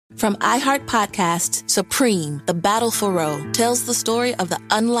From iHeart Podcasts, Supreme, The Battle for Roe, tells the story of the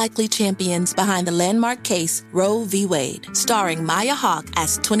unlikely champions behind the landmark case Roe v. Wade. Starring Maya Hawke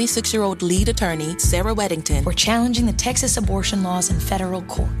as 26-year-old lead attorney Sarah Weddington. We're challenging the Texas abortion laws in federal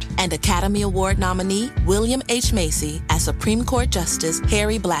court. And Academy Award nominee William H. Macy as Supreme Court Justice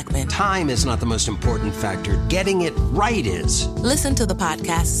Harry Blackmun. Time is not the most important factor. Getting it right is. Listen to the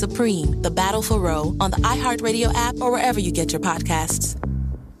podcast Supreme, The Battle for Roe on the iHeartRadio app or wherever you get your podcasts.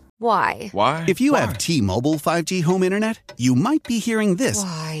 Why? If you have T-Mobile 5G home internet, you might be hearing this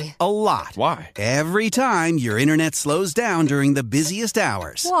a lot. Why? Every time your internet slows down during the busiest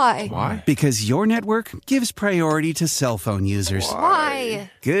hours. Why? Because your network gives priority to cell phone users. Why?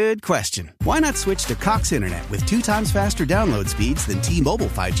 Good question. Why not switch to Cox Internet with 2 times faster download speeds than T-Mobile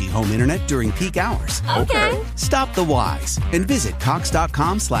 5G home internet during peak hours? Okay. Stop the whys and visit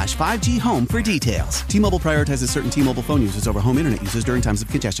cox.com/5G home for details. T-Mobile prioritizes certain T-Mobile phone users over home internet users during times of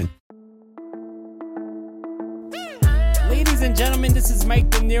congestion. Ladies and gentlemen, this is Mike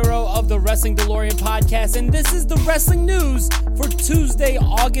De Niro of the Wrestling DeLorean podcast, and this is the wrestling news for Tuesday,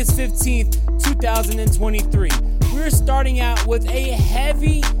 August 15th, 2023. We're starting out with a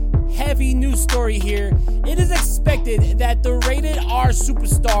heavy news story here. It is expected that the Rated R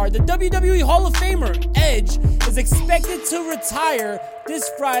superstar, the WWE Hall of Famer, Edge, is expected to retire this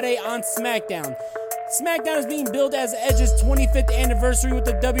Friday on SmackDown. SmackDown is being billed as Edge's 25th anniversary with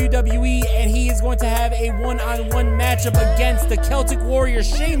the WWE, and he is going to have a one-on-one matchup against the Celtic Warrior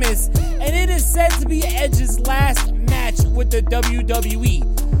Sheamus, and it is said to be Edge's last match with the WWE.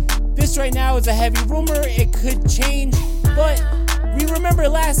 This right now is a heavy rumor. It could change, but we remember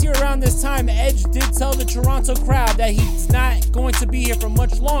last year around this time, Edge did tell the Toronto crowd that he's not going to be here for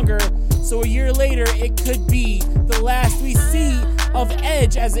much longer, so a year later, it could be the last we see of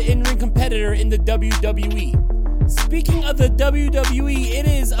Edge as an in-ring competitor in the WWE. Speaking of the WWE, it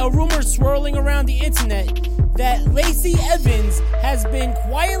is a rumor swirling around the internet that Lacey Evans has been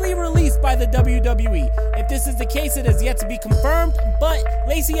quietly released by the WWE. If this is the case, it has yet to be confirmed, but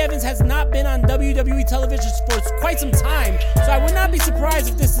Lacey Evans has not been on WWE television for quite some time, so I would not be surprised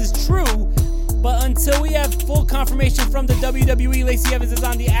if this is true. But until we have full confirmation from the WWE, Lacey Evans is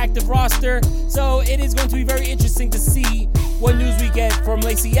on the active roster. So it is going to be very interesting to see what news we get from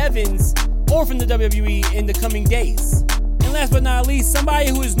Lacey Evans or from the WWE in the coming days. And last but not least,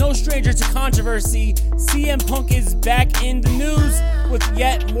 somebody who is no stranger to controversy, CM Punk is back in the news with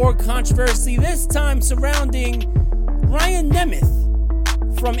yet more controversy, this time surrounding Ryan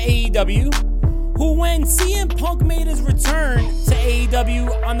Nemeth from AEW, who, when CM Punk made his return to AEW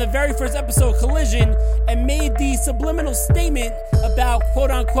on the very first episode of Collision and made the subliminal statement about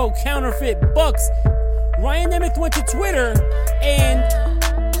quote-unquote counterfeit bucks, Ryan Nemeth went to Twitter and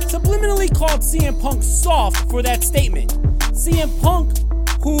subliminally called CM Punk soft for that statement. CM Punk,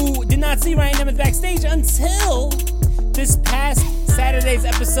 who did not see Ryan Nemeth backstage until this past Saturday's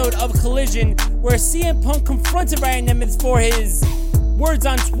episode of Collision, where CM Punk confronted Ryan Nemeth for his words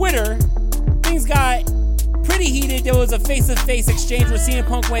on Twitter. Things got pretty heated. There was a face-to-face exchange where CM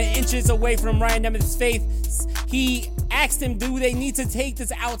Punk went inches away from Ryan Nemeth's face. He asked him, do they need to take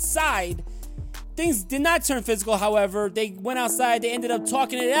this outside? Things did not turn physical, however. They went outside, they ended up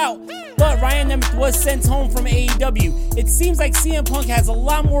talking it out, but Ryan Nemeth was sent home from AEW. It seems like CM Punk has a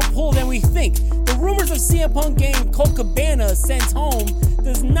lot more pull than we think. The rumors of CM Punk getting Colt Cabana sent home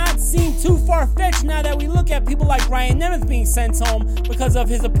does not seem too far-fetched now that we look at people like Ryan Nemeth being sent home because of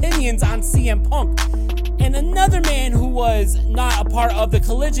his opinions on CM Punk. And another man who was not a part of the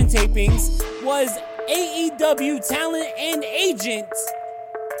Collision tapings was AEW talent and agent,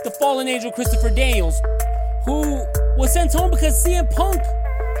 the fallen angel Christopher Daniels, who was sent home because CM Punk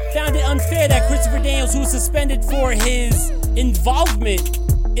found it unfair that Christopher Daniels, who was suspended for his involvement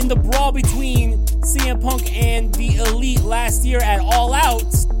in the brawl between CM Punk and the Elite last year at All Out,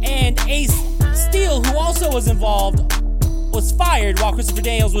 and Ace Steel, who also was involved, was fired while Christopher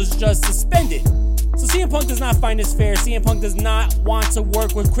Daniels was just suspended. So CM Punk does not find this fair. CM Punk does not want to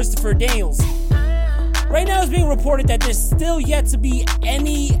work with Christopher Daniels. Right now it's being reported that there's still yet to be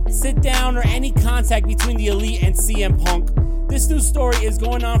any sit-down or any contact between the Elite and CM Punk. This news story is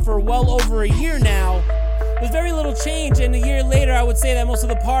going on for well over a year now. There's very little change, and a year later I would say that most of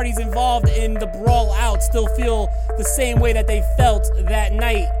the parties involved in the Brawl Out still feel the same way that they felt that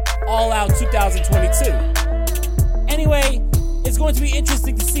night, All Out 2022. Anyway, it's going to be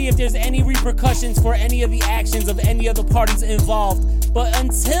interesting to see if there's any repercussions for any of the actions of any of the parties involved. But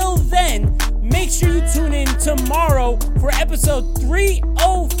until then, make sure you tune in tomorrow for episode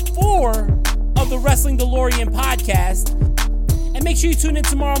 304 of the Wrestling DeLorean podcast. And make sure you tune in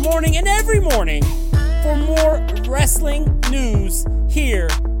tomorrow morning and every morning for more wrestling news here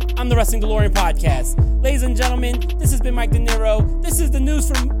on the Wrestling DeLorean podcast. Ladies and gentlemen, this has been Mike De Niro. This is the news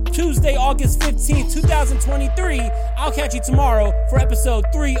from Tuesday, August 15th, 2023. I'll catch you tomorrow for episode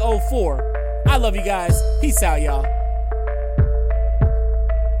 304. I love you guys. Peace out, y'all.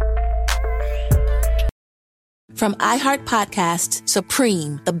 From iHeart Podcasts,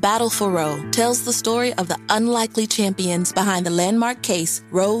 Supreme, The Battle for Roe, tells the story of the unlikely champions behind the landmark case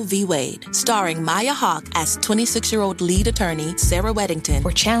Roe v. Wade, starring Maya Hawke as 26-year-old lead attorney Sarah Weddington.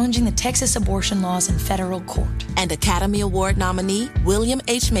 We're challenging the Texas abortion laws in federal court. And Academy Award nominee William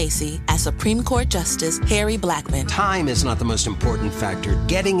H. Macy as Supreme Court Justice Harry Blackmun. Time is not the most important factor.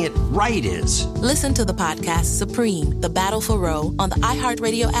 Getting it right is. Listen to the podcast Supreme, The Battle for Roe on the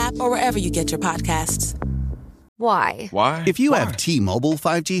iHeartRadio app or wherever you get your podcasts. Why? Why? If you have T-Mobile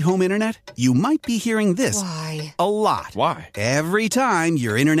 5G home internet, you might be hearing this Why? a lot. Why? Every time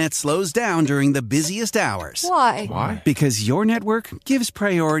your internet slows down during the busiest hours. Why? Why? Because your network gives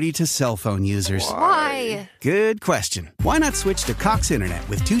priority to cell phone users. Why? Good question. Why not switch to Cox Internet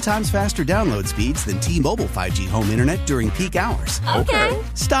with 2 times faster download speeds than T-Mobile 5G home internet during peak hours? Okay.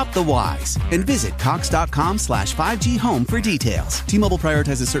 Stop the whys and visit cox.com/5G home for details. T-Mobile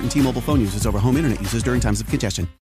prioritizes certain T-Mobile phone users over home internet users during times of congestion.